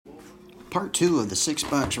Part 2 of the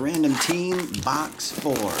 6-box random team, box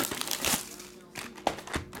 4.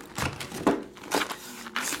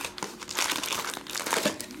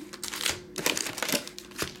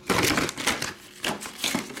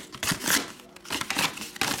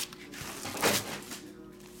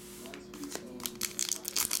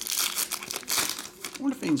 I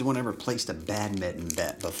wonder if anyone ever placed a badminton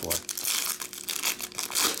bet before.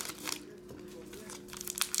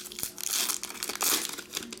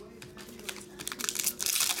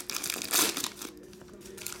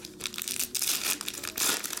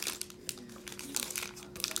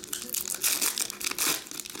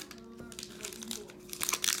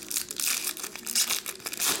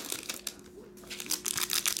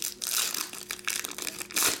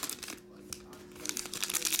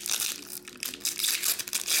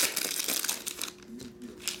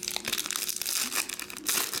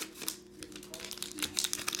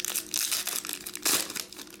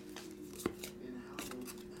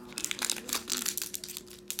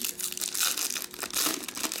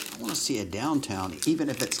 I want to see a downtown, even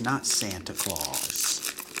if it's not Santa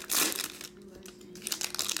Claus.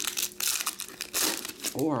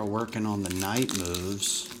 Or working on the night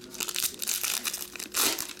moves.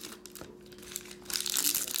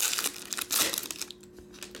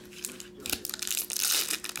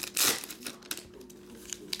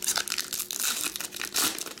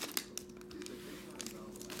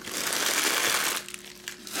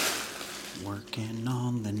 Working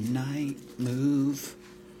on the night move.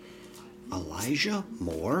 Elijah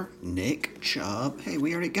Moore, Nick Chubb. Hey,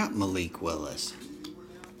 we already got Malik Willis.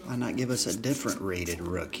 Why not give us a different rated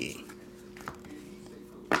rookie?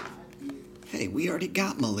 Hey, we already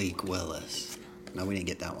got Malik Willis. No, we didn't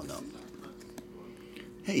get that one though.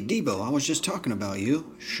 Hey, Debo, I was just talking about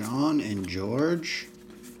you. Sean and George.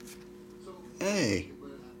 Hey,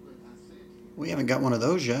 we haven't got one of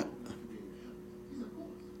those yet.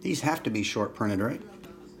 These have to be short printed, right?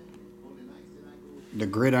 The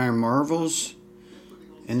Gridiron Marvels.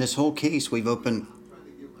 In this whole case, we've opened,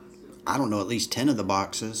 I don't know, at least 10 of the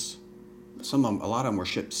boxes. A lot of them were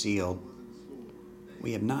shipped sealed.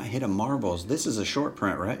 We have not hit a Marvels. This is a short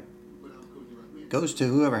print, right? Goes to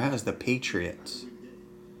whoever has the Patriots.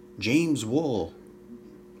 James Wool.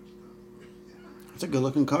 That's a good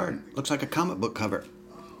looking card. Looks like a comic book cover.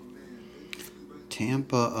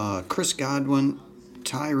 Tampa, Chris Godwin,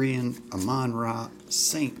 Tyrion, Amon-Ra,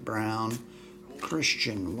 St. Brown,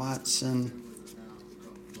 Christian Watson,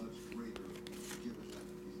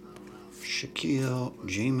 Shaquille,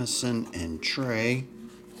 Jameson, and Trey.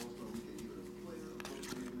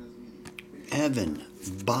 Evan,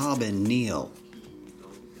 Bob, and Neil.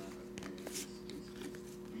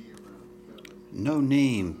 No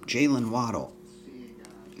name, Jalen Waddle.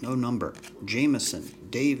 No number, Jameson,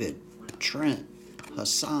 David, Trent,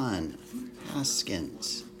 Hassan,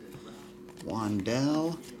 Haskins,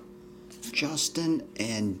 Wandell, Justin,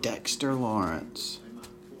 and Dexter Lawrence.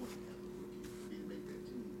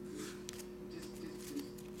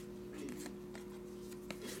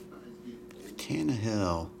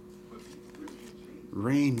 Tannehill,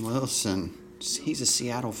 Rainn Wilson, he's a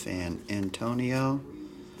Seattle fan. Antonio,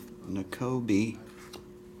 Nakobe,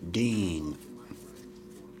 Dean,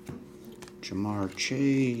 Jamar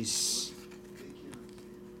Chase,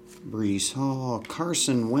 Breece Hall,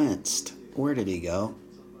 Carson Wentz. Where did he go?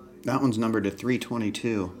 That one's numbered to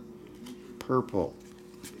 322. Purple.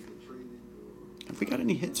 Have we got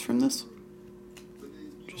any hits from this?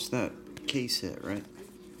 Just that case hit, right?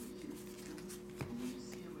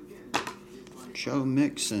 Joe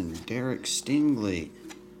Mixon, Derek Stingley,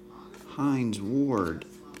 Hines Ward,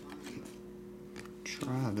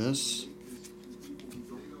 Travis,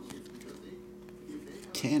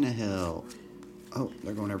 Tannehill. Oh,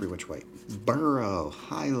 they're going every which way. Burrow,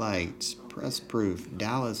 highlights, press proof,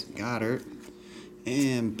 Dallas Goedert,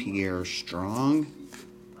 and Pierre Strong,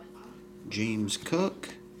 James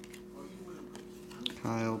Cook,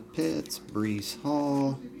 Kyle Pitts, Breece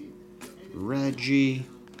Hall, Reggie,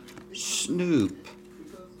 Snoop,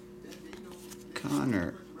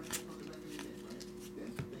 Connor,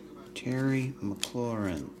 Terry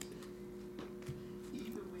McLaurin,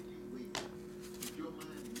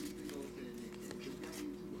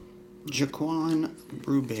 Jaquan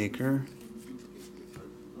Brubaker,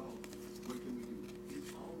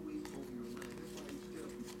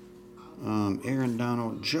 Aaron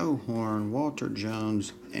Donald, Joe Horn, Walter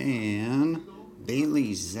Jones, and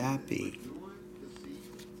Bailey Zappi.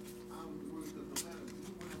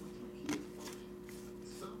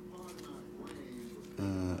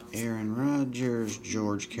 Aaron Rodgers,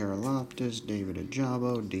 George Karlaftis, David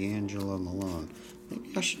Ajabo, D'Angelo Malone.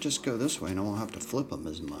 Maybe I should just go this way and I won't have to flip them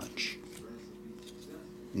as much.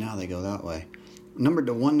 Now they go that way. Numbered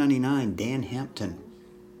to 199, Dan Hampton.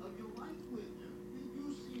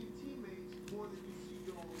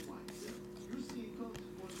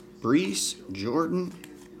 Brees, Jordan,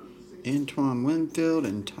 Antoine Winfield,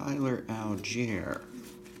 and Tyler Algier.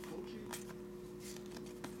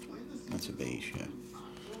 That's a base, yeah.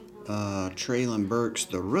 Traylon Burks,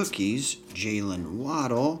 the rookies. Jalen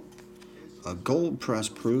Waddle. A gold press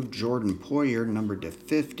proof, Jordan Poyer, numbered to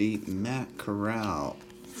 50. Matt Corral.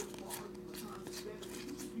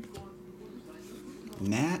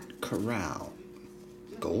 Matt Corral.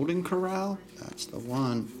 Golden Corral? That's the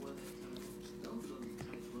one.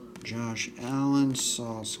 Josh Allen,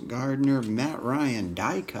 Sauce Gardner, Matt Ryan,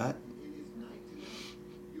 die cut.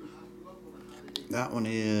 That one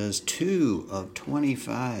is 2 of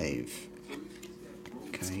 25.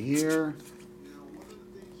 Kair.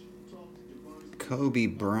 Kobe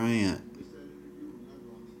Bryant.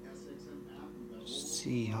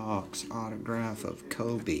 Seahawks autograph of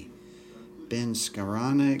Kobe. Ben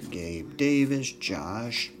Skowronek, Gabe Davis,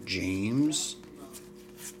 Josh James.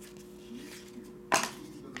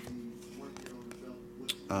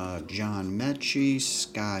 John Mechie,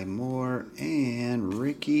 Sky Moore, and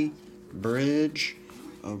Ricky Bridge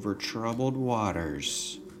over troubled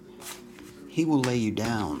waters. He will lay you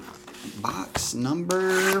down. Box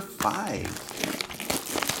number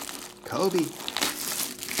 5. Kobe.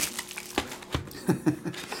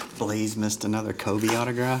 Blaze missed another Kobe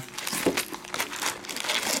autograph.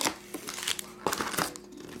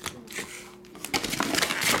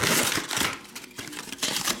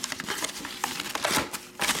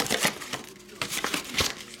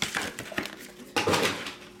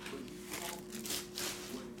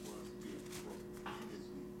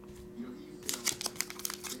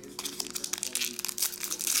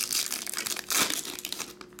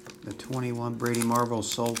 The 21 Brady Marvel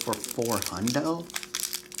sold for $400.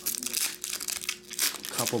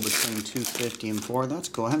 Couple between 250 and 4. That's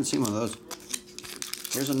cool. I haven't seen one of those.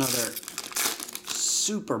 Here's another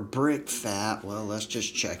super brick fat. Well, let's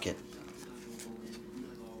just check it.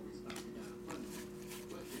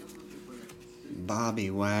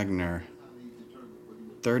 Bobby Wagner.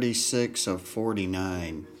 36 of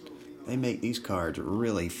 49. They make these cards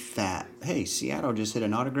really fat. Hey, Seattle just hit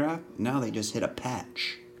an autograph. Now they just hit a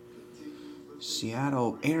patch.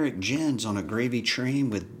 Seattle, Eric Jens on a gravy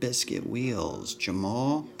train with biscuit wheels.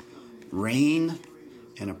 Jamal, Rain,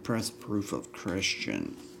 and a press proof of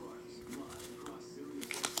Christian.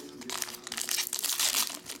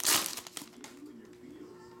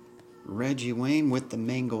 Reggie Wayne with the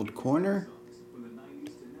mangled corner.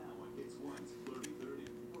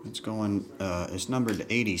 It's going, it's numbered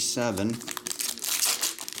to 87.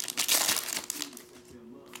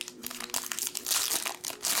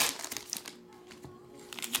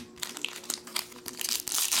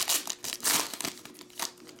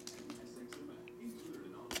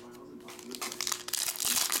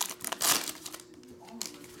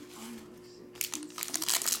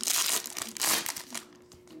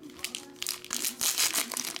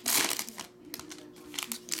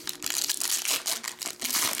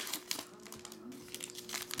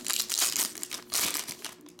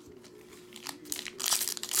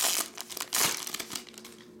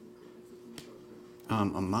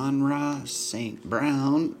 Amon-Ra St.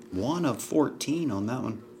 Brown, 1 of 14 on that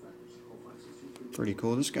one. Pretty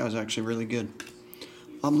cool. This guy's actually really good.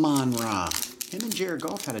 Amon-Ra. Him and Jared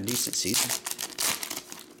Goff had a decent season.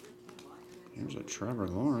 Here's a Trevor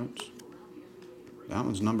Lawrence. That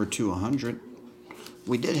one's number 200.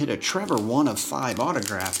 We did hit a Trevor 1 of 5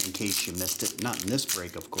 autograph in case you missed it. Not in this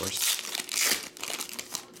break, of course.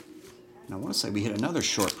 And I want to say we hit another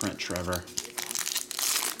short print Trevor.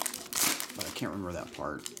 But I can't remember that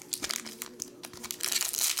part.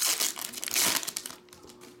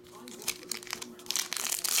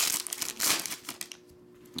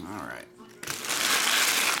 All right.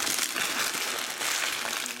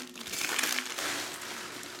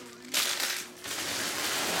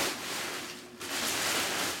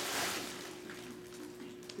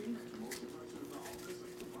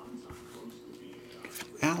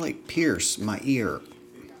 Alec Pierce, my ear.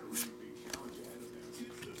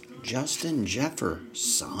 Justin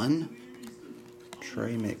Jefferson,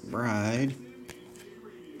 Trey McBride,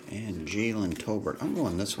 and Jalen Tolbert. I'm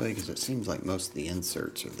going this way because it seems like most of the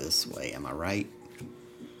inserts are this way. Am I right?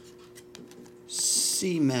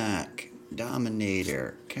 C-Mac,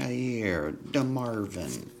 Dominator, Kair,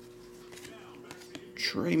 DeMarvin,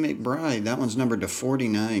 Trey McBride. That one's numbered to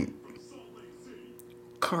 49.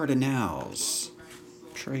 Cardinals,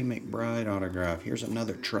 Trey McBride autograph. Here's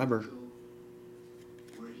another Trevor.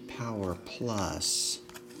 Power Plus.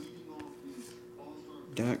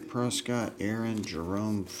 Dak Prescott, Aaron,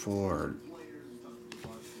 Jerome Ford.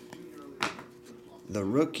 The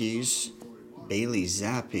rookies, Bailey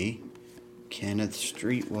Zappi, Kenneth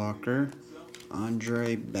Streetwalker,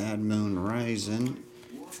 Andre Bad Moon Rising,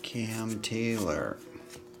 Cam Taylor,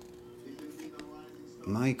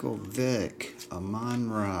 Michael Vick, Amon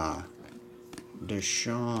Ra,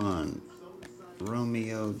 Deshaun,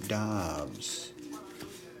 Romeo Dobbs.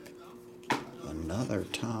 Another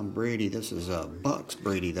Tom Brady. This is a Bucks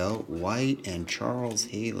Brady though. White and Charles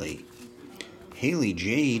Haley. Haley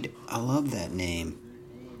Jade. I love that name.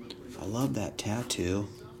 I love that tattoo.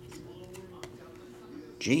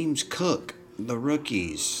 James Cook. The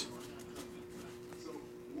rookies.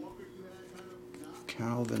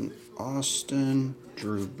 Calvin Austin.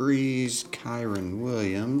 Drew Brees. Kyron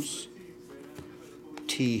Williams.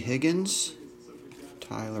 T. Higgins.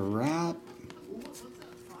 Tyler Rapp.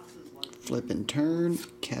 Flip and turn.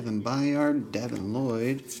 Kevin Byard. Devin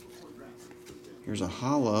Lloyd. Here's a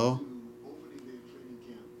hollow.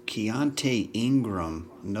 Keontae Ingram.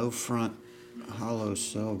 No front. Hollow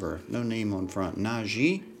silver. No name on front.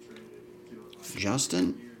 Najee.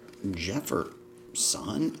 Justin.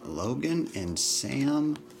 Jefferson. Logan. And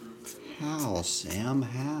Sam Howell. Sam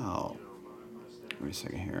Howell. Wait a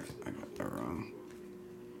second here. I got that wrong.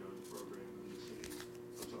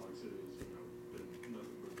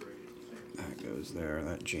 That goes there.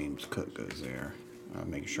 That James Cook goes there. I'll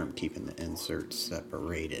make sure I'm keeping the inserts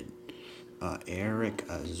separated. Eric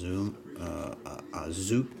Azukanma,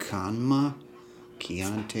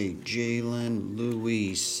 Keontae Jalen,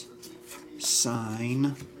 Luis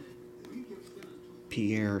Sign,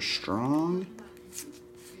 Pierre Strong,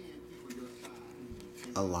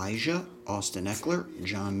 Elijah, Austin Eckler,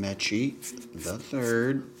 John Mechie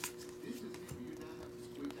III,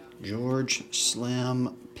 George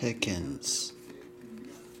Slim Pickens,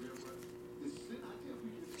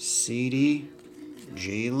 CD,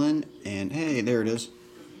 Jalen, and hey, there it is,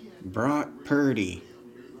 Brock Purdy.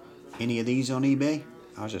 Any of these on eBay?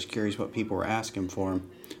 I was just curious what people were asking for him.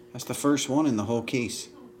 That's the first one in the whole case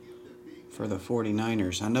for the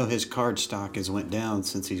 49ers. I know his card stock has went down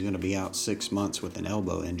since he's going to be out 6 months with an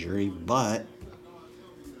elbow injury, but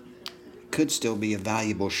could still be a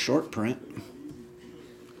valuable short print.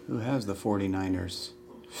 Who has the 49ers?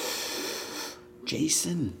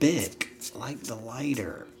 Jason Bick, like the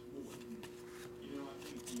lighter.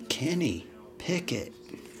 Kenny Pickett,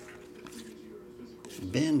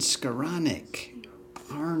 Ben Skoranek,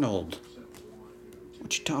 Arnold.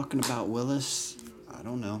 What you talking about, Willis? I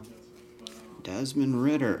don't know. Desmond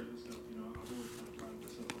Ridder.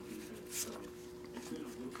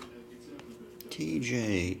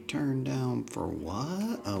 TJ turned down for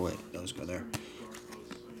what? Oh wait, those go there.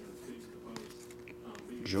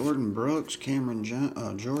 Jordan Brooks,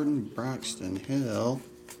 Jordan Braxton Hill.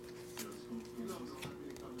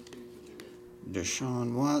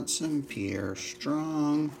 Deshaun Watson, Pierre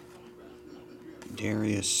Strong,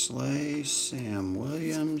 Darius Slay, Sam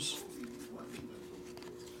Williams,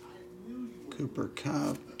 Cooper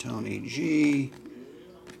Kupp, Tony G,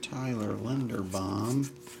 Tyler Linderbaum,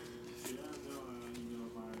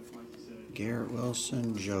 Garrett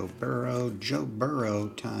Wilson, Joe Burrow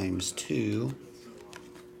times 2,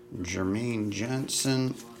 Jermaine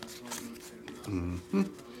Jensen,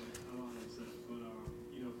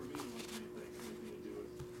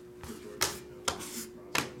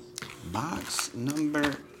 box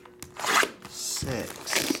number 6.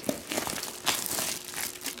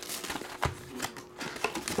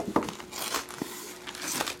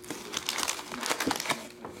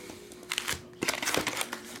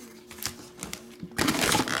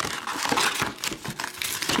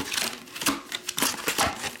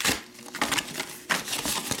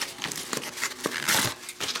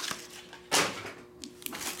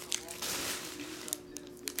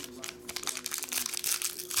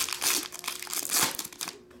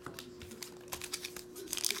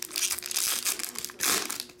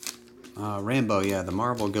 Rambo, yeah, the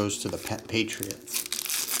Marvel goes to the Patriots.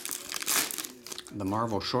 The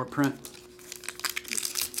Marvel short print.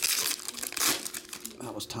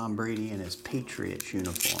 That was Tom Brady in his Patriots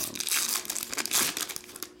uniform.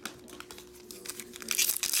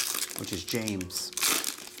 Which is James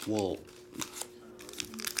Wool.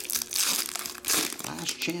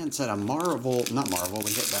 Last chance at a Marvel, not Marvel,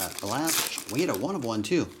 we hit that. We hit a 1 of 1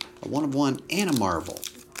 too. A 1 of 1 and a Marvel.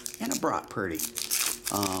 And a Brock Purdy.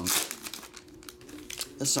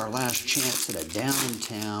 This is our last chance at a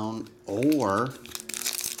downtown or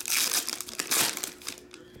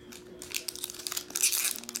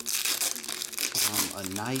a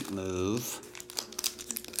night move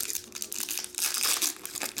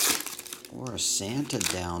Or a Santa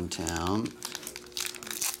downtown.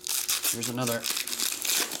 Here's another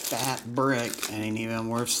fat brick. Ain't even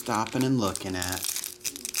worth stopping and looking at.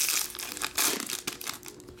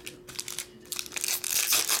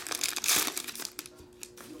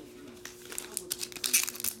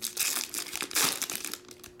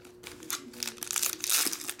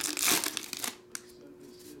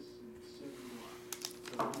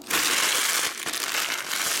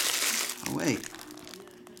 Oh, wait.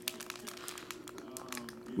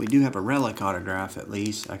 We do have a relic autograph at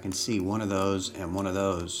least. I can see one of those and one of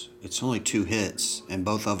those. It's only 2 hits and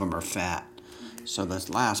both of them are fat. So this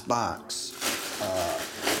last box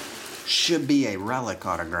should be a relic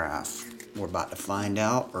autograph. We're about to find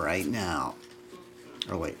out right now.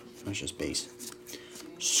 Oh wait, that's just base.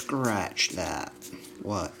 Scratch that.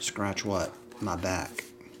 What? Scratch what? My back.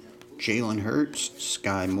 Jalen Hurts,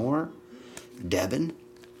 Sky Moore, Devin,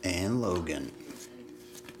 and Logan.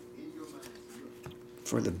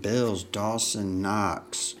 For the Bills, Dawson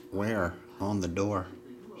Knox. Where? On the door.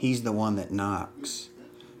 He's the one that knocks.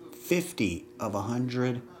 50 of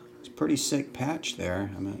 100. It's a pretty sick patch there.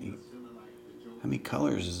 How many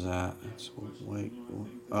colors is that? Wait.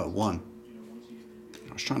 Oh, 1.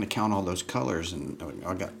 I was trying to count all those colors and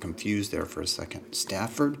I got confused there for a second.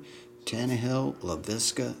 Stafford, Tannehill,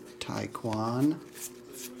 LaVisca, Taekwon.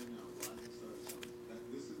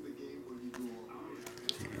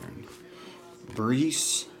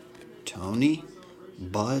 Brees, Tony,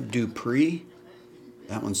 Bud Dupree.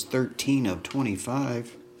 That one's 13 of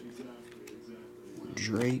 25.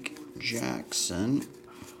 Drake Jackson,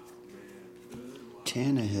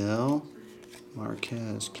 Tannehill,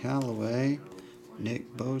 Marquez Callaway,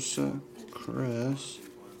 Nick Bosa, Chris,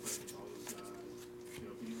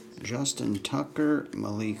 Justin Tucker,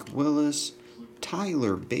 Malik Willis,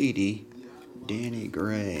 Tyler Beatty, Danny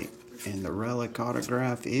Gray. And the relic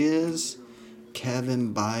autograph is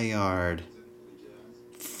Kevin Byard.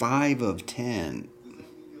 5 of 10.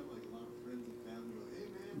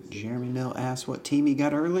 Jeremy Mill asked what team he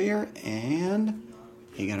got earlier, and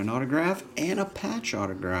he got an autograph and a patch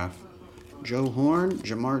autograph. Joe Horn,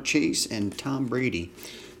 Jamar Chase, and Tom Brady.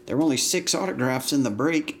 There were only 6 autographs in the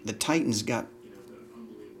break. The Titans got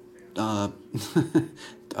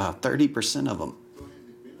 30% of them.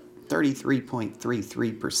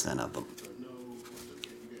 33.33% of them.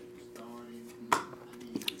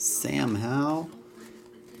 Sam Howell.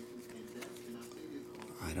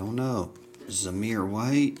 I don't know. Zamir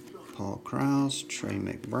White, Paul Krause, Trey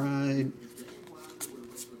McBride.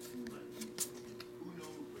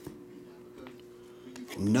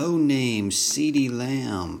 No name, CeeDee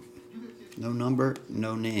Lamb. No number,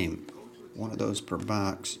 no name. One of those per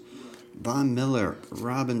box. Von Miller,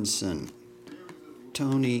 Robinson,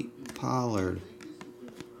 Tony Pollard.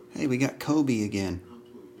 Hey, we got Kobe again.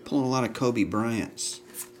 Pulling a lot of Kobe Bryants.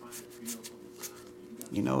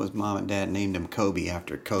 You know his mom and dad named him Kobe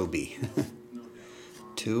after Kobe.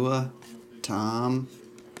 Tua, Tom,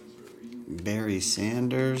 Barry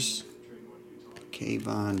Sanders,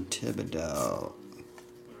 Kayvon Thibodeau,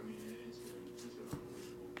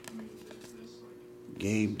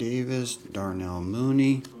 Gabe Davis, Darnell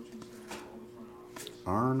Mooney,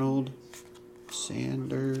 Arnold,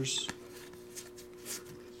 Sanders,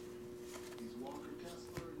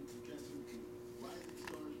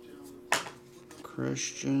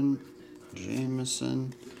 Christian,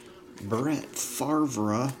 Jameson, Brett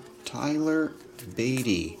Favre, Tyler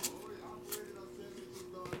Beatty,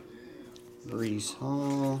 Brees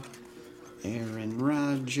Hall, Aaron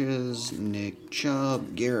Rodgers, Nick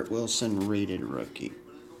Chubb, Garrett Wilson, rated rookie.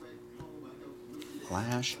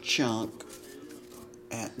 Last chunk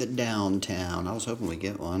at the downtown. I was hoping we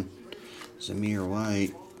get one. Zamir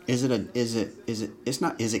White. Is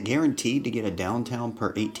it guaranteed to get a downtown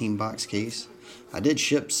per 18 box case? I did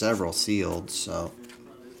ship several sealed, so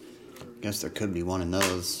guess there could be one in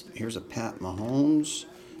those. Here's a Pat Mahomes,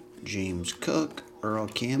 James Cook, Earl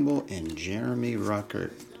Campbell, and Jeremy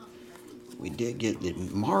Ruckert. We did get the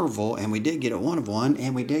Marvel, and we did get a 1 of 1,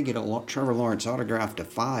 and we did get a Trevor Lawrence autograph to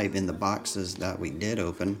 5 in the boxes that we did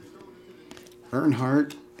open.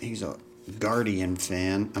 Earnhardt, he's a Guardian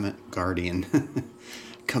fan. I meant Guardian.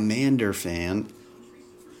 Commander fan.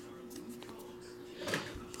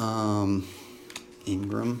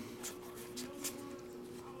 Ingram.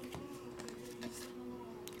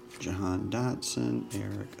 Jahan Dotson,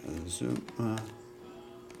 Eric Azuma,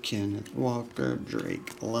 Kenneth Walker,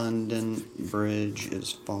 Drake London, Bridge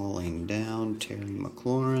is falling down, Terry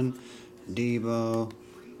McLaurin, Debo,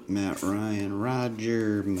 Matt Ryan,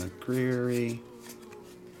 Roger McCreary,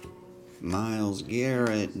 Myles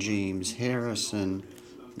Garrett, James Harrison,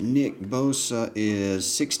 Nick Bosa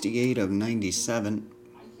is 68 of 97.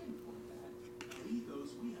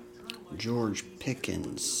 George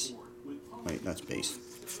Pickens. Wait, that's base.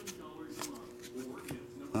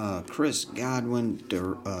 Chris Godwin,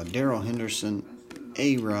 Daryl Henderson,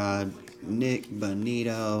 A-Rod, Nick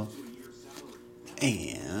Bonito,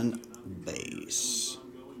 and base.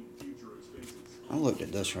 I looked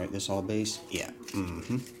at this right. This all base? Yeah.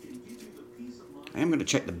 I am going to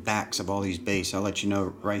check the backs of all these base. I'll let you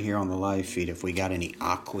know right here on the live feed if we got any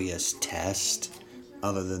aqueous test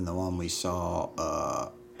other than the one we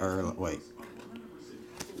saw earlier. Wait.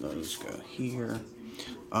 Those go here.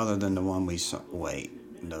 Other than the one we saw. Wait.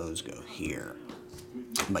 Those go here.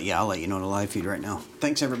 But yeah, I'll let you know on the live feed right now.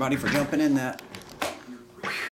 Thanks everybody for jumping in that.